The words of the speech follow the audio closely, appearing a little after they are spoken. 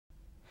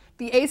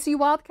The ACU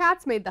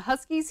Wildcats made the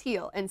Huskies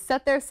heel and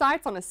set their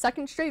sights on a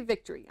second straight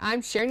victory.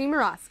 I'm Shera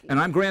Niemirowski. And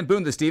I'm Grant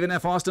Boone. The Stephen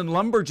F. Austin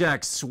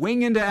Lumberjacks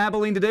swing into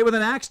Abilene today with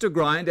an axe to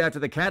grind after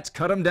the Cats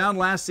cut them down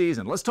last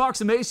season. Let's talk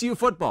some ACU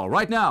football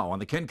right now on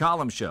the Ken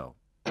Collums Show.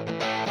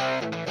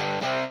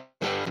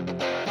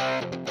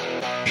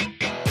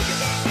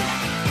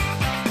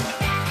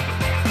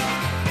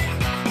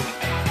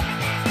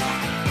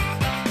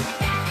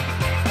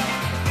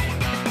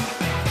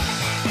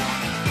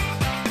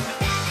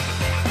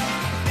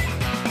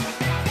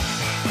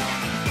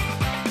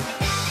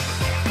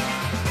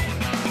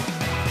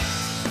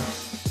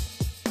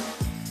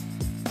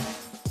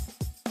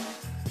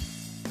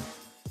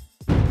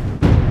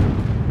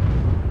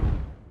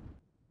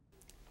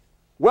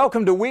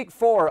 Welcome to week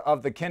 4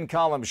 of the Ken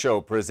Collums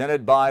Show,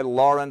 presented by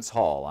Lawrence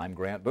Hall. I'm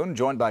Grant Boone,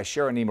 joined by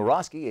Shera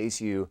Niemirowski,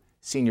 ACU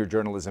senior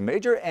journalism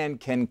major, and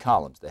Ken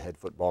Collums, the head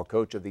football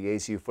coach of the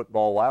ACU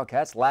football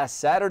Wildcats. Last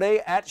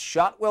Saturday at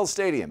Shotwell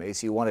Stadium,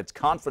 ACU won its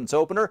conference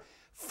opener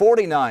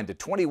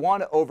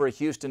 49-21 over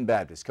Houston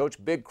Baptist.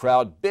 Coach, big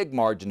crowd, big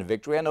margin of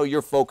victory. I know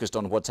you're focused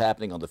on what's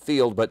happening on the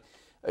field, but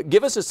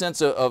give us a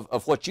sense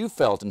of what you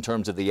felt in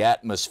terms of the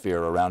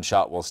atmosphere around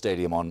Shotwell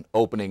Stadium on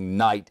opening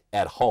night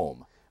at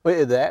home.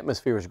 Well, the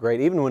atmosphere was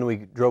great. Even when we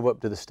drove up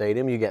to the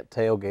stadium, you got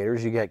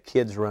tailgaters, you got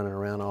kids running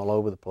around all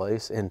over the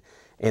place, and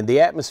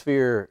the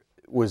atmosphere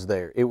was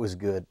there. It was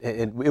good.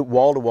 And it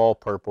wall-to-wall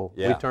purple.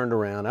 Yeah. We turned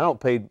around. I don't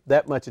pay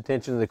that much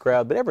attention to the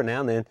crowd, but every now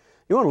and then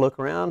you want to look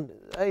around.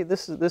 Hey,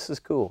 this is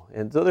cool.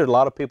 And so there's a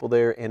lot of people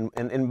there,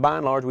 and by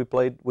and large we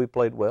played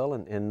well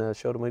and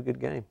showed them a good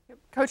game.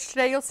 Coach,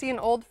 today you'll see an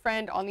old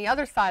friend on the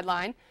other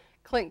sideline,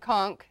 Clint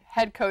Conk,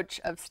 head coach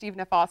of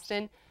Stephen F.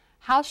 Austin.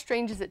 How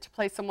strange is it to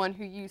play someone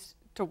who used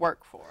to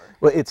work for?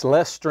 Well, it's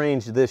less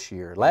strange this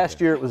year. Last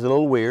year it was a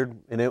little weird,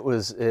 and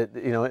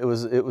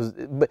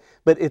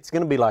but it's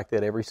going to be like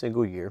that every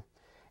single year.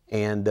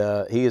 And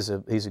he's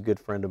a good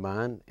friend of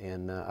mine,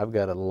 and I've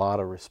got a lot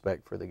of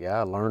respect for the guy.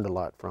 I learned a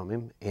lot from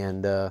him,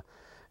 and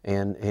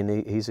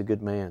he's a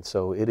good man.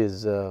 So it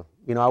is, I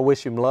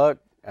wish him luck.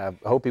 I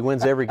hope he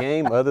wins every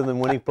game other than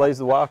when he plays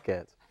the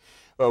Wildcats.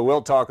 Well,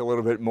 we'll talk a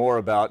little bit more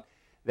about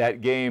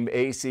that game,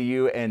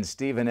 ACU and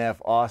Stephen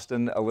F.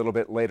 Austin, a little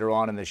bit later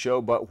on in the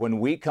show. But when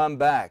we come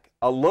back,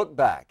 a look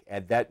back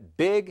at that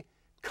big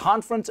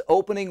conference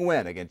opening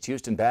win against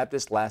Houston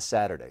Baptist last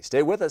Saturday.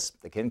 Stay with us.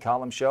 The Ken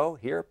Collums Show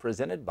here,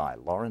 presented by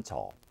Lawrence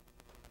Hall.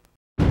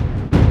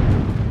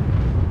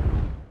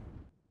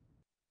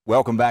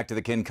 Welcome back to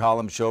the Ken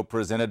Collums Show,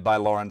 presented by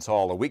Lawrence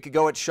Hall. A week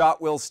ago at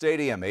Shotwell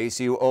Stadium,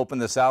 ACU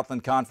opened the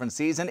Southland Conference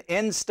season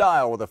in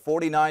style with a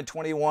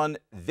 49-21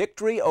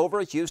 victory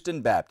over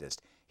Houston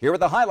Baptist. Here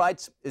with the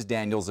highlights is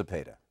Daniel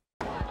Zepeda.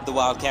 The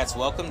Wildcats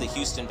welcomed the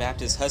Houston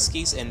Baptist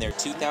Huskies in their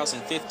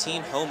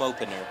 2015 home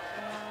opener.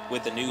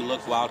 With the new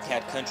look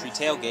Wildcat Country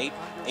tailgate,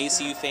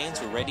 ACU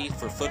fans were ready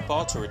for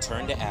football to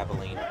return to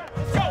Abilene.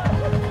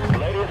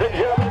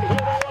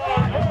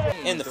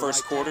 In the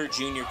first quarter,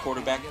 junior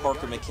quarterback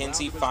Parker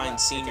McKenzie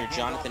finds senior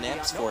Jonathan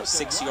Epps for a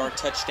 6-yard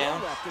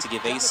touchdown to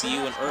give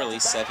ACU an early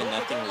 7-0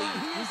 lead.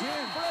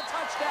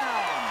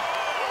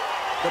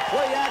 The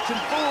play action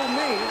fooled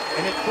me,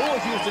 and it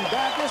fooled Houston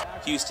Baptist.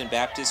 Houston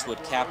Baptist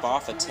would cap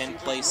off a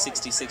 10-play,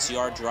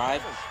 66-yard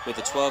drive with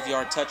a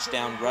 12-yard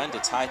touchdown run to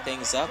tie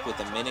things up with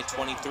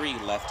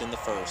 1:23 left in the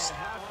first.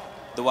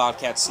 The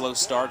Wildcats' slow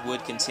start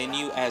would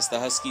continue as the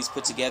Huskies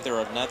put together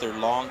another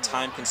long,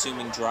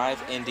 time-consuming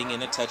drive ending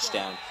in a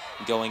touchdown,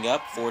 going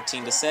up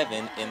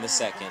 14-7 in the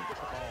second.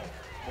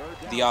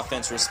 The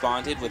offense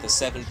responded with a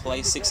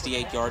 7-play,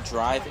 68-yard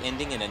drive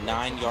ending in a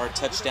 9-yard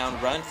touchdown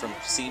run from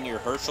senior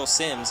Herschel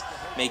Sims,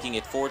 making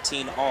it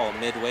 14-all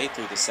midway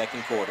through the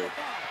second quarter.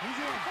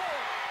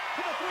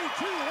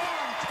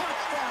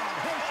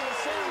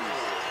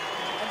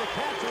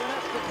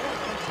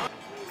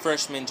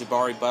 Freshman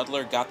Jabari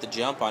Butler got the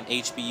jump on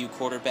HBU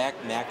quarterback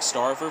Max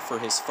Starver for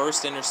his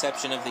first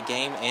interception of the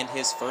game and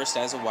his first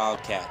as a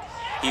Wildcat.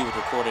 He would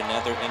record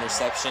another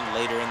interception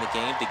later in the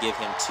game to give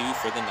him 2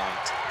 for the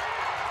night.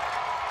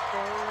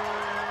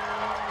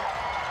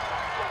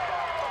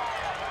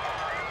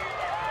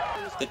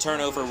 The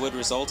turnover would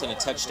result in a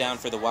touchdown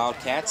for the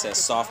Wildcats as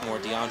sophomore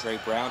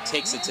DeAndre Brown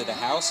takes it to the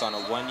house on a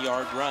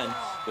 1-yard run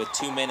with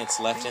 2 minutes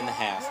left in the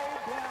half.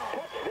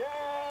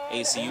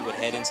 ACU would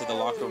head into the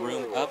locker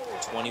room up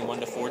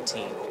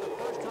 21-14.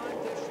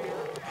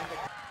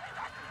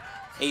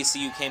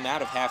 ACU came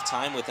out of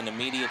halftime with an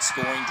immediate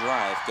scoring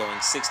drive, going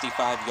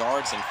 65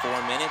 yards in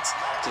 4 minutes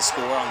to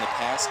score on the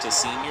pass to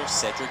senior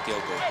Cedric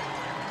Gilbert.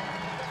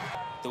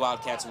 The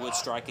Wildcats would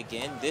strike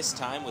again, this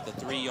time with a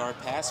 3-yard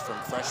pass from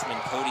freshman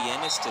Cody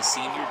Ennis to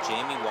senior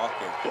Jamie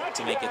Walker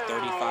to make it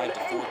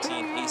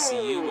 35-14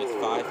 ACU with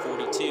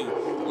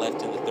 5:42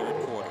 left in the third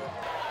quarter.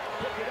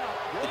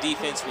 The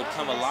defense would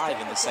come alive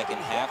in the second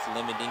half,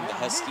 limiting the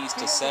Huskies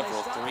to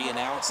several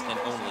 3-and-outs and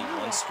only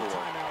 1 score.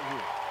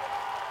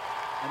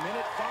 A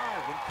minute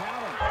 5 and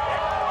counting.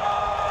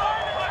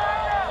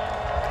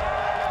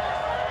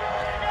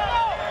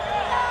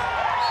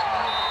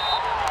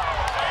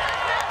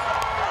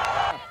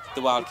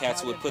 The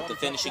Wildcats would put the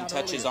finishing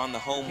touches on the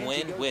home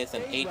win with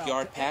an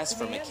 8-yard pass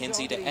from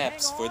McKenzie to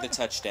Epps for the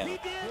touchdown,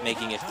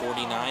 making it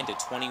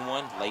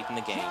 49-21 late in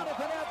the game.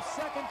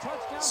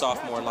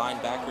 Sophomore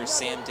linebacker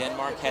Sam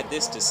Denmark had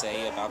this to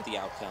say about the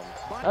outcome.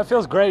 That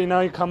feels great, you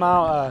know, you come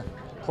out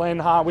playing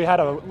hot. We had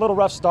a little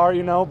rough start,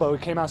 you know, but we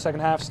came out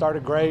second half,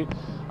 started great.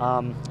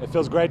 It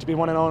feels great to be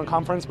 1-0 in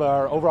conference, but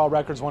our overall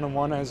record's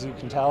 1-1, as you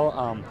can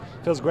tell.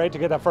 It feels great to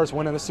get that first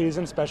win of the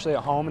season, especially at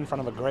home in front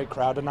of a great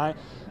crowd tonight.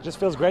 It just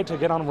feels great to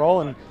get on a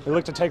roll, and we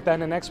look to take that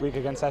into next week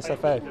against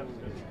SFA.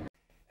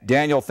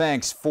 Daniel,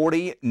 thanks.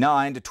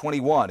 49-21,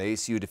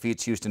 ACU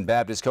defeats Houston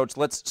Baptist. Coach,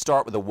 let's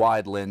start with a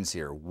wide lens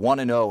here.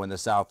 1-0 in the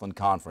Southland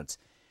Conference.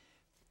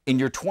 In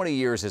your 20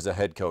 years as a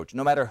head coach,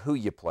 no matter who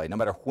you play, no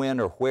matter when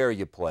or where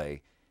you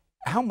play,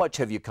 how much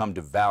have you come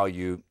to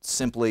value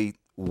simply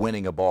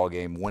winning a ball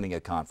game, winning a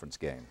conference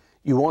game?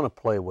 You want to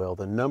play well.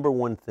 The number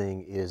one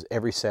thing is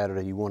every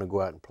Saturday you want to go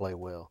out and play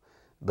well.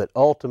 But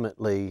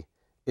ultimately,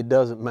 it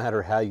doesn't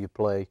matter how you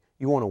play.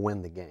 You want to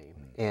win the game.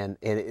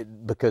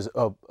 Because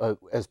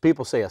as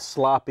people say, a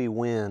sloppy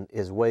win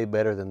is way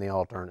better than the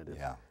alternative.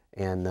 Yeah.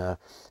 And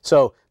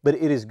but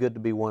it is good to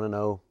be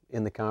 1-0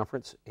 in the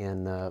conference.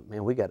 And,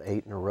 man, we got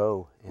 8 in a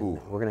row, and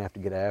we're going to have to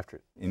get after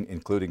it.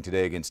 Including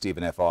today against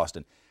Stephen F.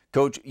 Austin.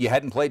 Coach, you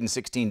hadn't played in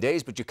 16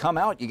 days, but you come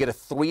out, you get a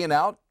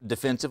 3-and-out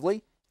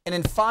defensively, and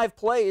in 5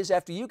 plays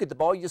after you get the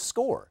ball, you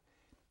score.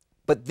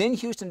 But then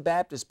Houston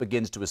Baptist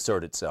begins to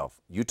assert itself.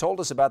 You told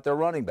us about their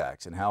running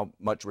backs and how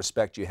much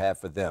respect you have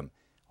for them.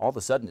 All of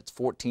a sudden, it's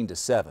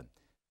 14-7.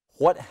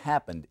 What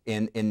happened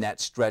in that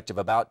stretch of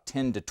about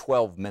 10 to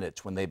 12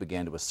 minutes when they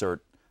began to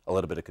assert a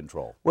little bit of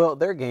control? Well,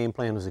 their game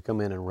plan was to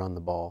come in and run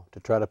the ball, to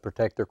try to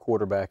protect their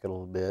quarterback a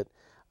little bit.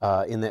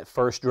 In that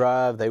first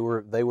drive, they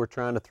were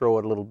trying to throw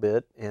it a little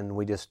bit, and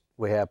we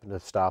happened to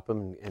stop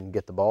them and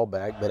get the ball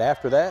back. But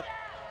after that,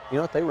 you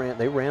know what,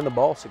 they ran the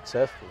ball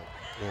successfully,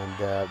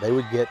 and they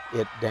would get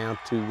it down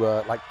to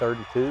like 3rd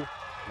and 2,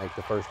 make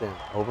the first down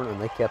over,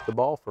 and they kept the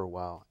ball for a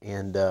while.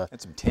 And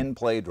that's some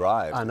 10-play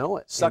drives. I know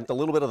it. Sucked a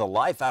little bit of the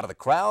life out of the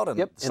crowd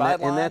and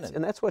sideline.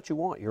 And that's what you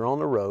want. You're on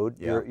the road.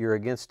 Yeah. You're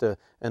against an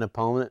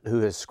opponent who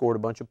has scored a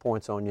bunch of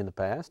points on you in the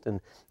past, and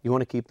you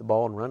want to keep the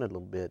ball and run it a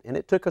little bit. And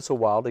it took us a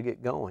while to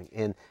get going.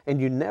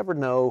 And you never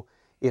know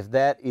if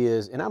that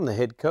is, and I'm the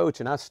head coach,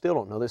 and I still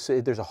don't know this.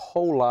 There's a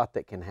whole lot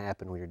that can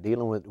happen when you're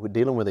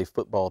dealing with a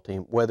football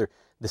team, whether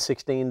the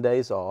 16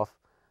 days off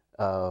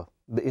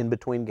in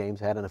between games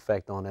had an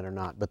effect on it or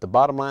not. But the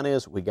bottom line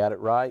is we got it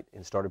right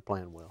and started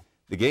playing well.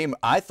 The game,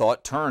 I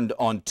thought, turned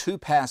on 2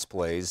 pass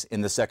plays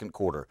in the second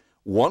quarter.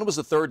 One was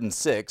a 3rd and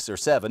 6 or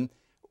 7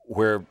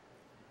 where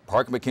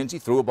Parker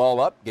McKenzie threw a ball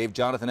up, gave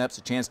Jonathan Epps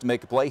a chance to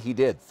make a play. He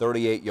did.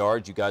 38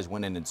 yards. You guys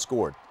went in and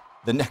scored.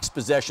 The next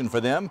possession for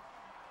them,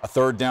 a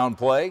 3rd down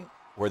play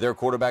where their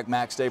quarterback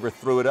Max Staver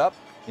threw it up,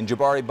 and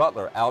Jabari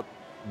Butler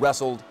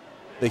out-wrestled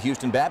the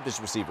Houston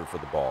Baptist receiver for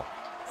the ball.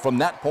 From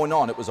that point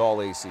on, it was all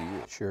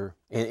ACU. Sure,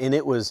 and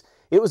it was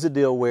a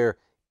deal where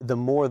the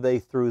more they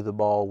threw the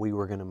ball, we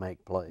were going to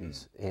make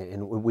plays,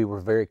 and we were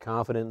very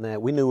confident in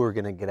that. We knew we were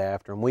going to get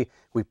after him.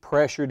 We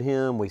pressured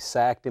him, we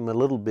sacked him a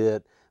little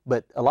bit,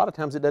 but a lot of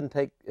times it doesn't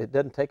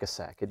take a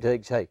sack. It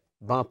takes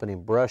bumping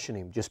him, brushing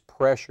him, just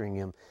pressuring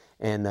him,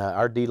 and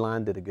our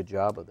D-line did a good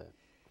job of that.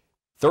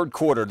 Third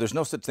quarter, there's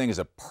no such thing as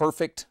a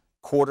perfect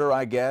quarter,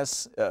 I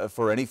guess,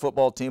 for any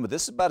football team, but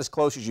this is about as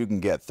close as you can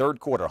get. Third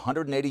quarter,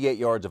 188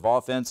 yards of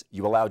offense.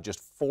 You allowed just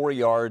 4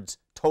 yards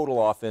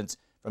total offense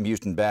from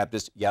Houston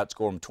Baptist. You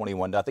outscored them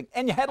 21-0,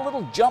 and you had a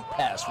little jump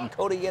pass from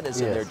Cody Ennis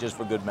in there just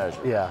for good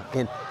measure. Yeah,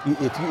 and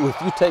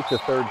if you take the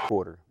third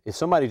quarter, if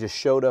somebody just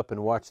showed up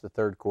and watched the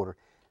third quarter,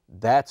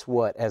 that's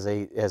what, as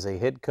a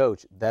head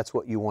coach, that's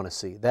what you want to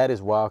see. That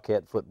is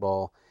Wildcat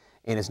football.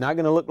 And it's not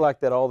going to look like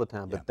that all the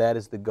time, but that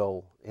is the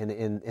goal. And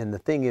the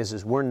thing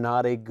is we're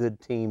not a good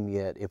team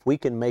yet. If we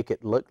can make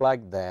it look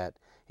like that,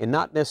 and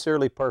not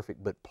necessarily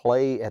perfect, but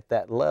play at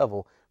that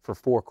level for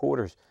 4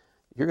 quarters,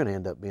 you're going to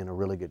end up being a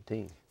really good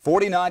team.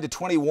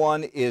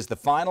 49-21 is the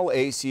final.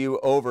 ACU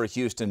over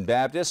Houston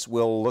Baptist.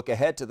 We'll look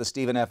ahead to the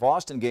Stephen F.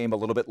 Austin game a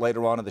little bit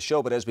later on in the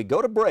show, but as we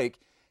go to break,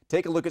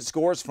 take a look at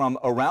scores from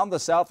around the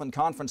Southland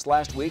Conference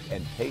last week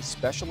and pay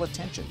special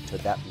attention to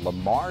that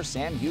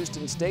Lamar-Sam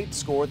Houston State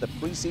score, the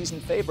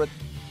preseason favorite.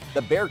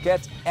 The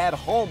Bearcats at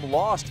home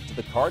lost to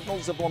the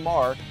Cardinals of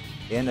Lamar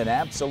in an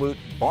absolute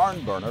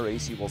barn burner.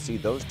 AC will see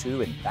those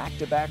two in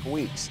back-to-back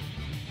weeks,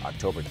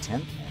 October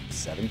 10th and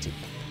 17th.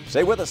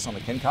 Stay with us on the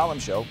Ken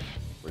Collums Show,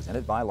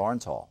 presented by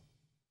Lawrence Hall.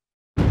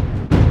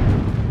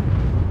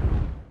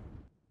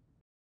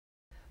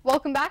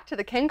 Welcome back to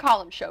the Ken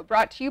Collums Show,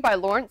 brought to you by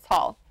Lawrence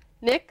Hall.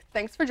 Nick,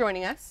 thanks for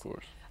joining us. Of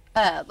course.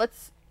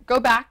 Let's go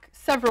back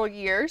several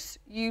years.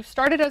 You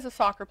started as a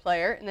soccer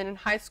player, and then in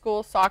high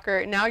school, soccer,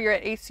 and now you're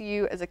at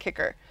ACU as a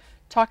kicker.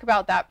 Talk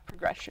about that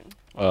progression.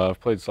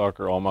 I've played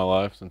soccer all my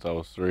life since I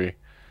was 3.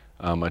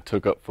 I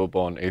took up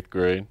football in 8th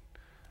grade,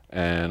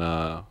 and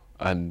I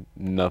had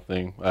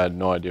nothing. I had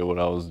no idea what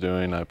I was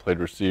doing. I played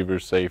receiver,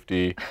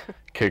 safety,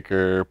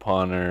 kicker,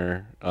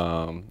 punter,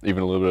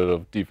 even a little bit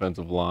of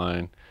defensive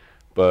line.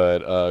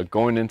 But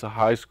going into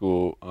high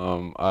school,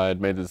 I had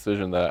made the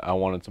decision that I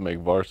wanted to make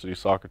varsity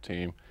soccer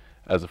team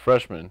as a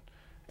freshman.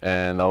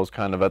 And that was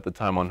kind of at the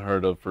time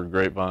unheard of for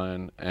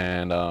Grapevine.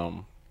 And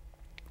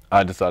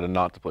I decided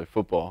not to play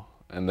football.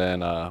 And then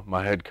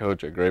my head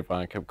coach at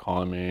Grapevine kept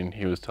calling me, and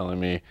he was telling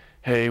me,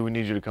 hey, we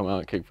need you to come out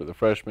and kick for the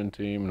freshman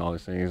team and all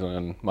these things.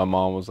 And my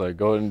mom was like,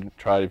 go ahead and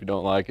try it. If you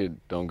don't like it,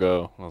 don't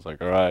go. I was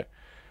like, all right.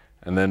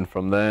 And then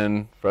from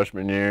then,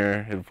 freshman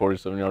year, hit a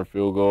 47-yard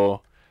field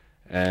goal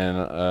and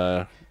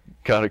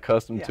got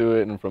accustomed to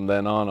it. And from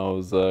then on, I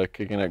was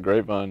kicking at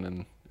Grapevine,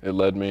 and it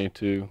led me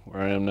to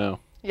where I am now.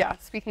 Yeah,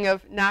 speaking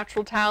of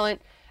natural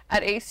talent,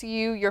 at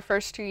ACU, your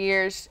first 2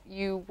 years,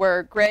 you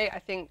were great. I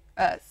think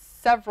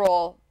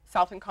several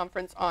Southland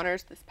Conference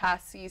honors this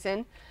past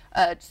season.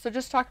 So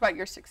just talk about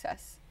your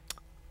success.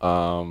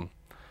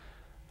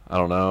 I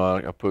don't know.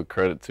 I put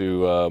credit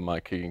to my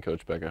kicking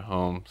coach back at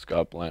home,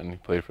 Scott Blanton. He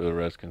played for the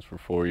Redskins for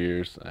 4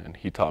 years, and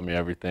he taught me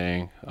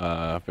everything.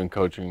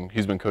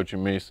 He's been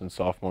coaching me since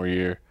sophomore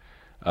year.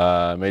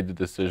 I made the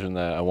decision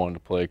that I wanted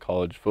to play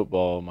college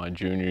football my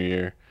junior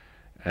year,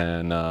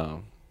 and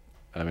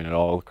I mean,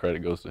 all the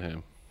credit goes to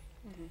him.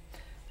 Mm-hmm.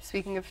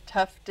 Speaking of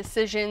tough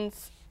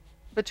decisions,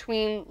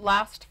 between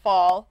last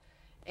fall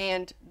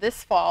and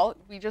this fall,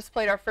 we just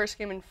played our first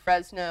game in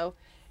Fresno,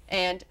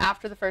 and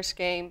after the first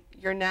game,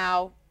 you're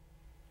now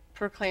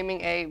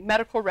proclaiming a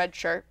medical red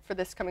shirt for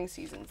this coming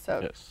season. So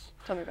yes.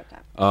 Tell me about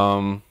that.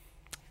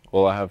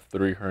 Well, I have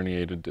 3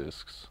 herniated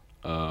discs.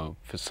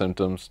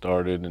 Symptoms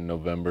started in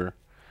November,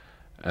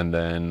 and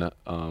then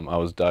I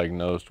was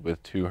diagnosed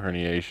with 2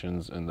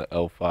 herniations in the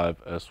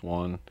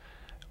L5-S1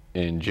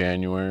 in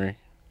January.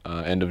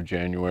 End of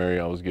January,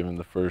 I was given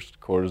the first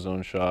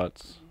cortisone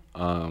shots,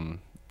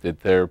 did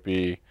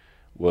therapy,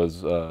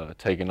 was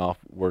taken off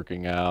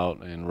working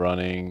out and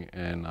running,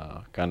 and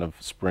kind of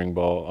spring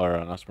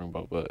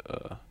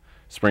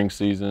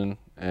season.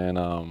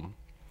 And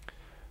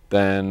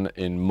then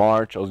in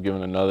March, I was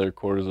given another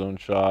cortisone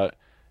shot,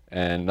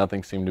 and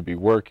nothing seemed to be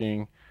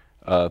working.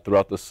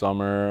 Throughout the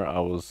summer, I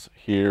was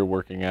here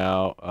working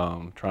out,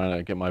 trying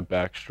to get my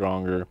back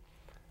stronger.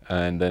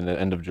 And then at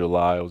the end of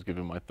July, I was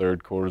given my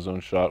 3rd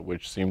cortisone shot,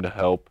 which seemed to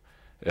help.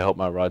 It helped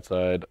my right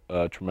side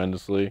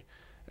tremendously.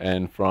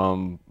 And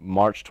from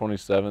March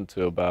 27th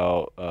to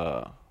about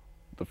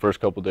the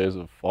first couple days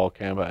of fall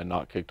camp, I had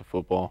not kicked a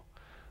football.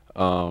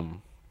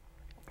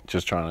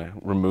 Just trying to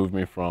remove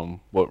me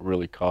from what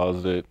really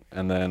caused it.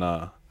 And then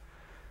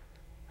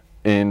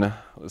in,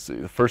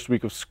 the first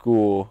week of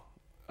school,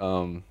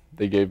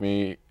 they gave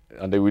me,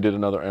 we did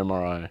another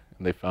MRI,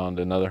 and they found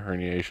another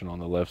herniation on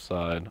the left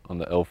side on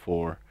the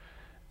L4.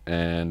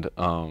 And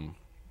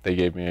they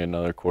gave me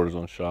another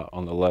cortisone shot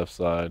on the left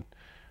side,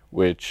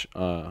 which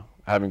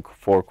having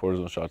 4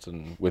 cortisone shots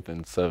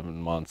within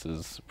 7 months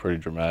is pretty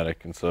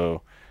dramatic. And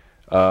so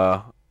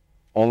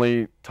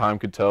only time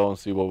could tell and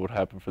see what would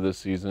happen for this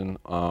season.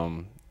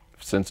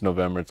 Since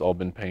November, it's all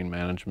been pain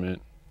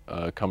management.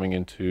 Coming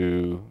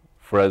into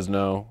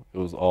Fresno, it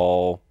was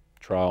all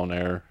trial and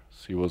error,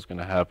 see what's going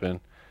to happen.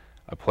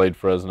 I played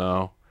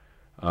Fresno.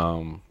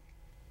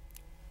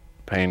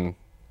 Pain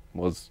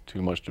was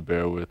too much to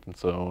bear with, and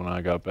so when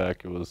I got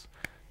back, it was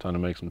time to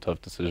make some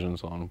tough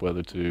decisions on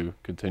whether to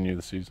continue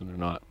the season or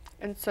not.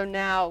 And so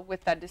now,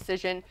 with that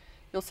decision,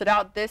 you'll sit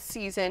out this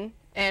season,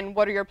 and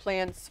what are your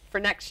plans for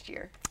next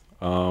year?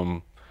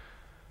 I'm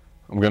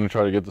going to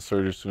try to get the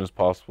surgery as soon as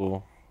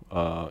possible.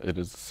 It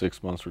is a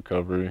 6 months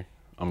recovery.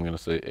 I'm going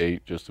to say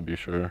 8 just to be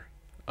sure.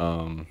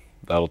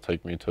 That'll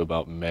take me to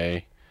about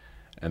May,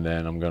 and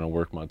then I'm going to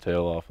work my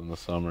tail off in the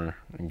summer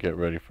and get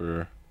ready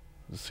for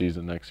the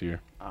season next year.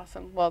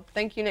 Awesome. Well,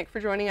 thank you, Nick, for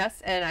joining us,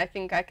 and I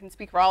think I can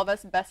speak for all of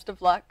us. Best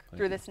of luck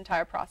through this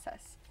entire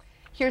process.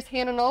 Here's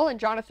Hannah Knoll and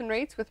Jonathan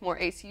Rates with more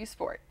ACU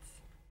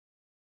Sports.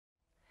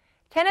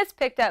 Tennis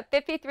picked up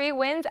 53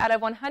 wins out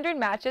of 100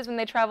 matches when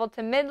they traveled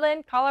to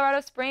Midland,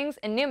 Colorado Springs,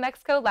 and New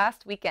Mexico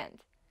last weekend.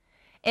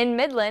 In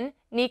Midland,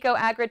 Nico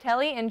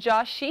Agratelli and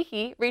Josh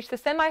Sheehy reached the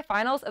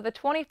semifinals of the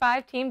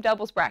 25-team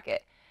doubles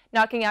bracket,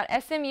 knocking out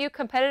SMU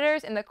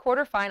competitors in the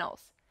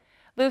quarterfinals.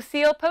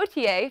 Lucille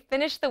Potier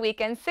finished the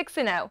weekend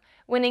 6-0,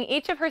 winning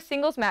each of her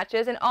singles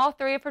matches and all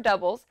 3 of her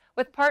doubles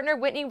with partner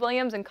Whitney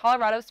Williams in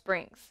Colorado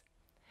Springs.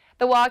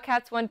 The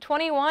Wildcats won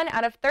 21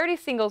 out of 30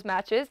 singles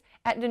matches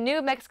at the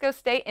New Mexico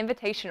State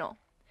Invitational.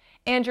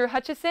 Andrew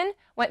Hutchison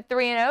went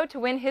 3-0 to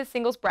win his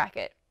singles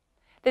bracket.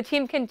 The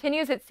team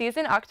continues its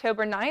season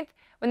October 9th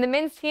when the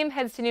men's team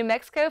heads to New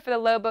Mexico for the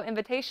Lobo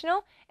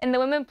Invitational and the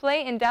women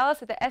play in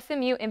Dallas at the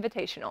SMU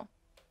Invitational.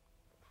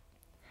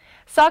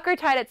 Soccer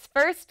tied its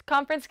first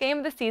conference game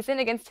of the season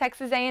against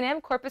Texas A&M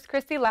Corpus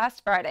Christi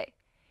last Friday.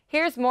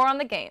 Here's more on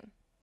the game.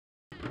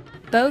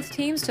 Both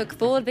teams took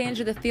full advantage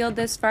of the field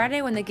this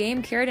Friday when the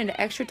game carried into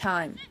extra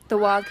time. The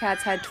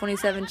Wildcats had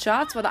 27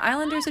 shots while the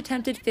Islanders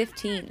attempted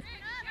 15.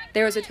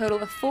 There was a total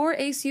of 4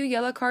 ACU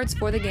yellow cards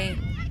for the game.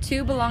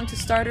 2 belonged to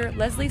starter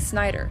Leslie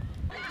Snyder.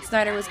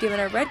 Snyder was given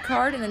a red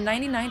card in the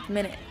 99th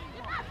minute.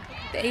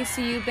 The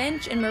ACU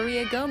bench and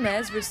Maria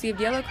Gomez received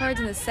yellow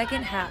cards in the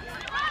second half.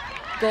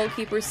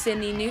 Goalkeeper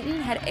Sydney Newton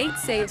had 8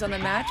 saves on the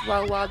match,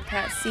 while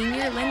Wildcats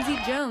senior Lindsey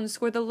Jones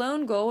scored the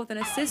lone goal with an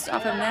assist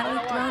off of Natalie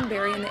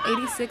Throneberry in the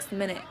 86th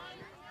minute.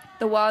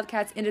 The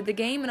Wildcats ended the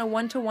game in a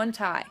 1-1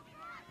 tie.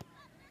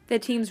 The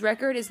team's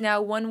record is now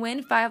 1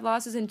 win, 5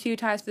 losses, and 2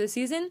 ties for the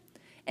season,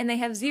 and they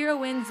have 0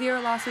 wins, 0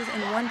 losses,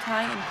 and 1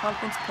 tie in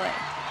conference play.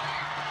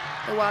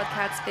 The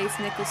Wildcats face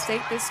Nicholls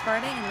State this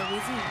Friday in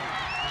Louisiana.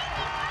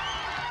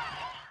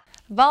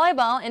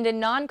 Volleyball ended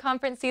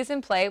non-conference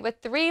season play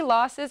with 3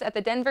 losses at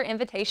the Denver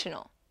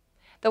Invitational.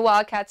 The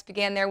Wildcats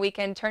began their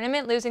weekend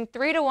tournament losing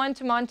 3-1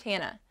 to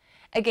Montana,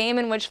 a game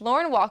in which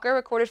Lauren Walker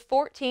recorded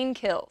 14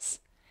 kills.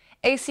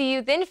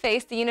 ACU then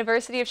faced the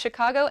University of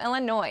Chicago,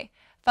 Illinois,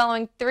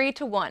 following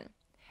 3-1.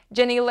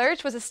 Jenny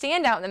Lurch was a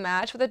standout in the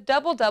match with a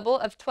double-double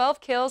of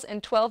 12 kills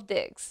and 12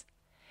 digs.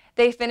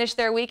 They finished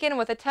their weekend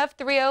with a tough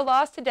 3-0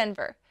 loss to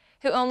Denver,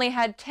 who only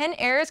had 10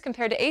 errors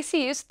compared to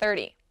ACU's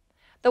 30.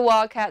 The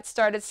Wildcats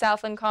started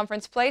Southland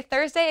Conference play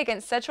Thursday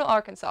against Central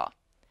Arkansas.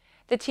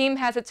 The team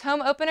has its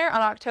home opener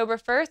on October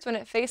 1st when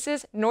it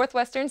faces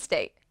Northwestern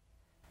State.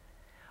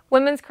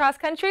 Women's cross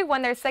country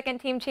won their second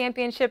team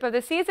championship of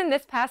the season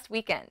this past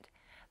weekend.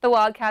 The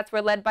Wildcats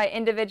were led by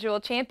individual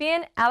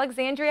champion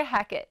Alexandria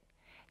Hackett.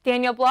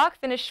 Daniel Block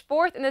finished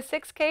 4th in the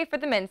 6K for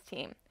the men's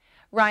team.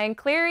 Ryan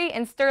Cleary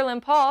and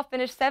Sterling Paul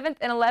finished 7th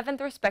and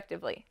 11th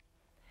respectively.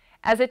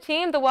 As a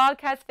team, the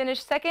Wildcats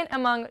finished 2nd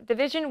among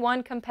Division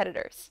I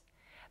competitors.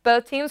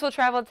 Both teams will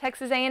travel to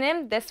Texas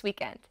A&M this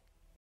weekend.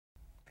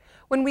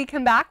 When we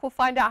come back, we'll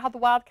find out how the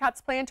Wildcats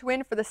plan to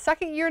win for the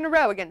 2nd year in a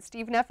row against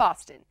Stephen F.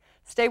 Austin.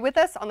 Stay with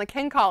us on the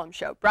Ken Collums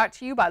Show, brought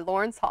to you by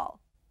Lawrence Hall.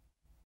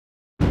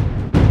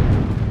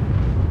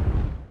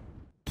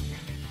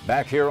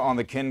 Back here on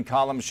the Ken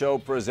Collums Show,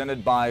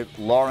 presented by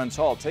Lawrence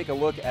Hall. Take a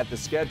look at the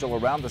schedule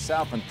around the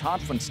Southland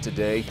Conference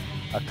today.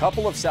 A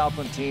couple of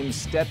Southland teams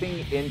stepping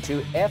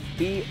into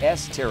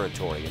FBS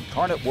territory.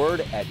 Incarnate Word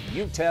at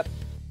UTEP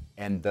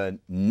and the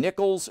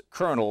Nicholls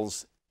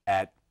Colonels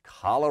at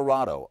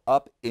Colorado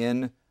up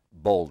in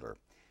Boulder.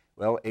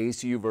 Well,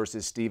 ACU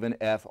versus Stephen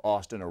F.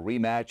 Austin, a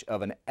rematch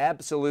of an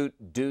absolute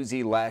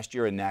doozy last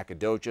year in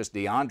Nacogdoches.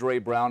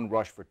 DeAndre Brown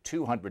rushed for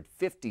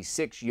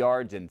 256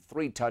 yards and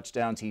 3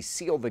 touchdowns. He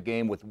sealed the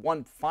game with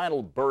one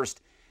final burst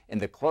in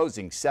the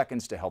closing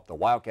seconds to help the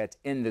Wildcats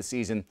end the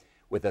season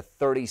with a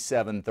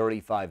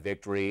 37-35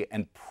 victory.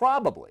 And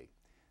probably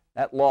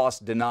that loss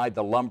denied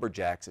the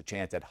Lumberjacks a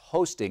chance at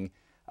hosting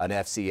an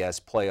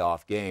FCS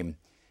playoff game.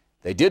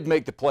 They did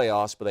make the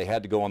playoffs, but they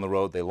had to go on the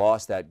road. They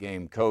lost that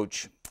game.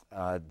 Coach,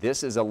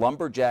 this is a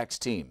Lumberjacks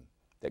team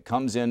that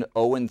comes in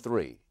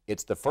 0-3.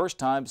 It's the first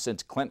time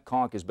since Clint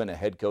Conk has been a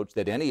head coach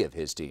that any of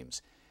his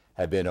teams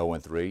have been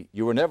 0-3.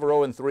 You were never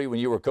 0-3 when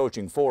you were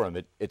coaching for him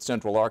at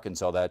Central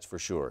Arkansas, that's for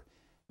sure.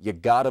 You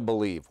got to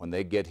believe when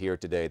they get here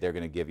today, they're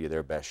going to give you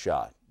their best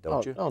shot,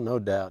 don't you? Oh, no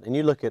doubt. And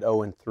you look at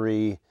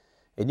 0-3,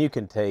 and you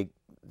can take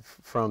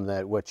from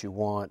that what you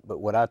want, but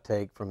what I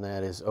take from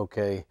that is,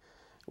 okay,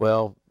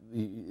 well,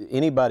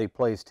 anybody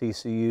plays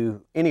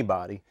TCU,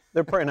 anybody,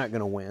 they're probably not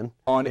going to win.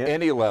 On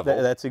any level.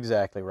 That's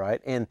exactly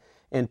right. And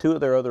 2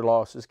 of their other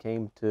losses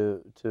came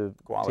to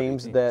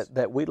teams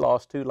that we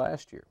lost to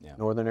last year, yeah.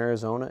 Northern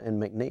Arizona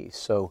and McNeese.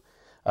 So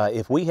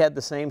if we had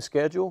the same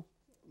schedule,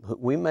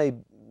 we may be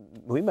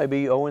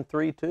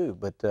 0-3 too.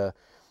 But,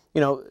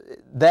 you know,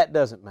 that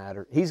doesn't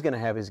matter. He's going to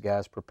have his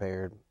guys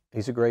prepared.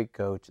 He's a great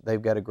coach.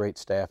 They've got a great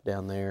staff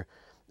down there.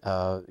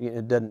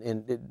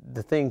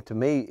 The thing to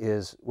me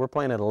is we're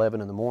playing at 11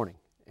 in the morning,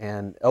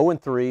 and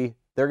 0-3,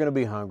 they're going to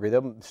be hungry.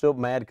 They're still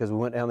mad because we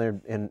went down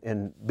there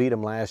and beat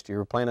them last year.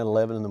 We're playing at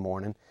 11 in the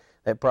morning.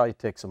 That probably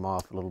ticks them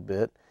off a little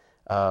bit.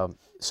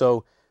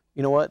 So,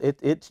 you know what?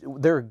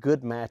 There are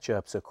good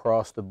matchups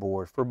across the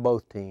board for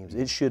both teams.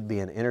 It should be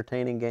an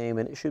entertaining game,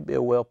 and it should be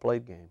a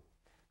well-played game.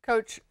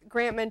 Coach,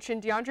 Grant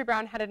mentioned DeAndre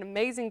Brown had an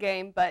amazing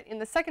game, but in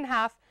the second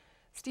half,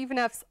 Stephen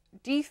F's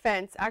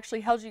defense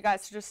actually held you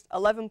guys to just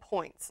 11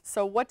 points.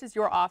 So what does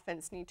your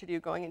offense need to do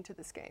going into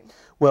this game?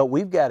 Well,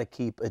 we've got to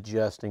keep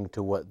adjusting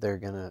to what they're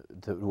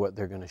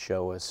gonna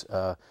show us.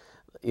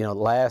 You know,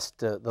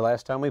 the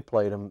last time we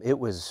played them, it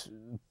was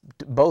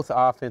both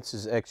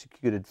offenses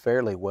executed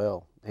fairly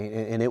well,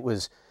 and it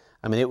was,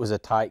 I mean, it was a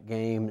tight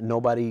game.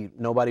 Nobody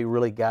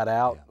really got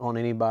out on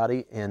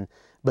anybody,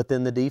 but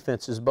then the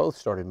defenses both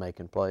started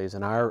making plays,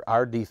 and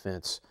our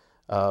defense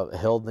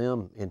held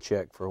them in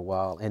check for a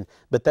while.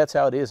 But that's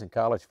how it is in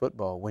college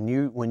football. When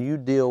you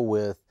deal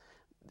with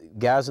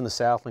guys in the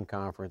Southland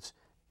Conference,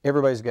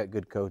 everybody's got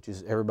good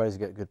coaches, everybody's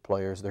got good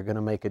players. They're going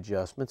to make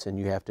adjustments, and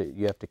you have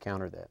to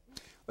counter that.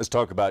 Let's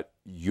talk about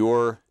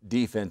your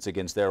defense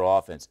against their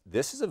offense.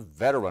 This is a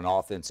veteran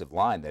offensive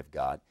line they've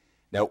got.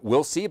 Now,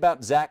 we'll see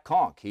about Zach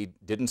Conk. He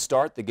didn't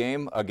start the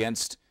game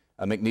against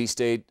McNeese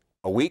State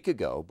a week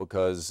ago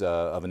because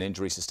of an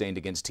injury sustained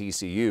against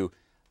TCU.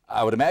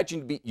 I would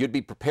imagine you'd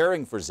be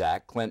preparing for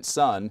Zach, Clint's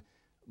son,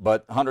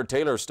 but Hunter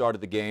Taylor started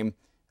the game,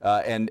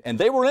 and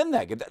they were in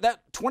that game.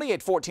 That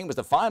 28-14 was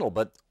the final,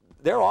 but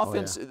their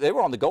offense, they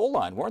were on the goal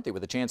line, weren't they,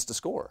 with a chance to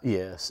score?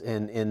 Yes,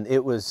 and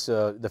it was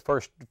the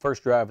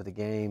first drive of the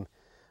game.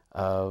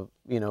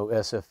 You know,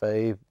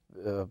 SFA,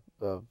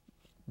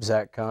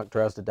 Zach Conk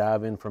tries to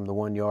dive in from the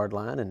 1-yard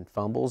line and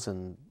fumbles,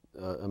 and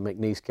a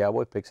McNeese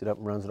Cowboy picks it up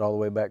and runs it all the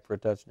way back for a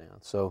touchdown.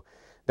 So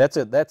that's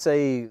a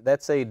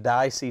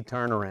dicey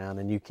turnaround,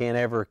 and you can't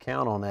ever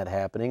count on that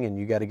happening, and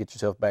you got to get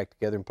yourself back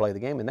together and play the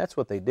game, and that's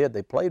what they did.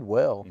 They played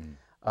well.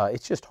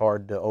 It's just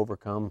hard to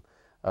overcome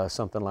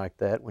something like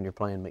that when you're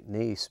playing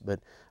McNeese.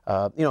 But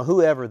you know,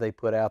 whoever they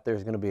put out there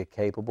is going to be a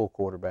capable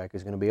quarterback.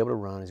 He's going to be able to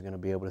run. He's going to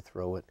be able to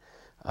throw it.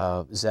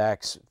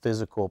 Zach's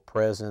physical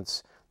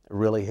presence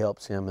really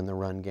helps him in the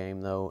run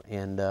game, though,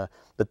 and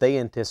but they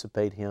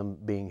anticipate him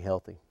being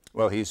healthy.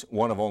 Well, he's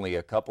one of only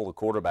a couple of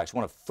quarterbacks,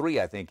 one of 3,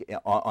 I think,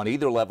 on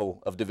either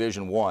level of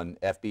Division I,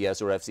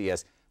 FBS or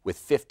FCS, with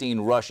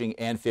 15 rushing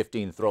and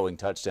 15 throwing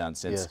touchdowns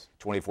since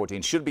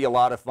 2014. Should be a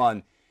lot of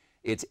fun.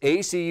 It's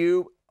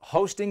ACU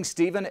hosting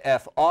Stephen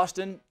F.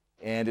 Austin,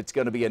 and it's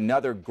going to be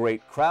another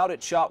great crowd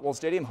at Shotwell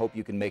Stadium. Hope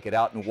you can make it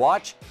out and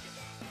watch.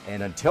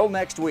 And until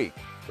next week,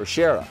 for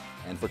Shera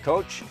and for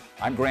Coach,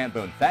 I'm Grant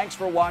Boone. Thanks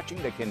for watching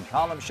the Ken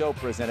Collums Show,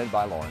 presented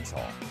by Lawrence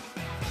Hall.